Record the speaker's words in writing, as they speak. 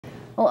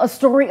Well, a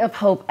story of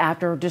hope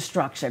after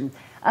destruction.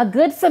 A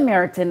good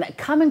Samaritan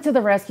coming to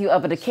the rescue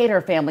of a Decatur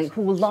family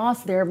who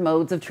lost their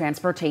modes of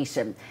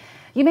transportation.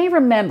 You may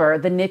remember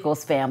the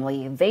Nichols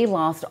family. They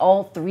lost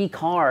all three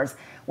cars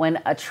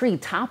when a tree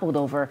toppled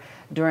over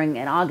during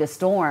an August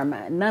storm.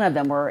 None of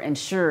them were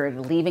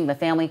insured, leaving the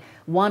family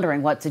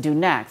wondering what to do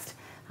next.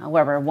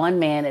 However, one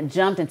man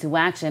jumped into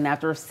action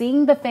after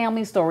seeing the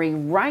family story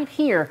right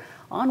here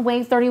on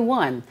Wave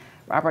 31.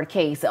 Robert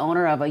Case,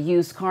 owner of a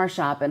used car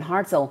shop in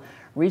Hartselle,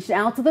 reached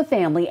out to the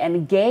family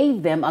and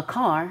gave them a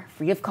car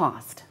free of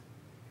cost.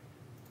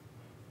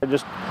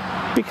 Just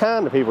be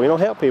kind to people,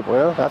 help people,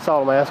 That's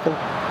all I'm asking.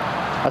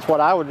 That's what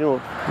I would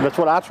do. That's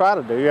what I try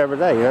to do every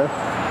day,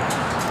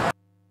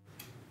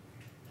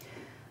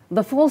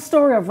 The full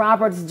story of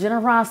Robert's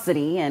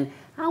generosity and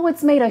how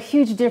it's made a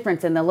huge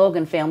difference in the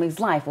Logan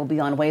family's life will be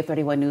on Wave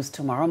 31 News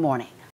tomorrow morning.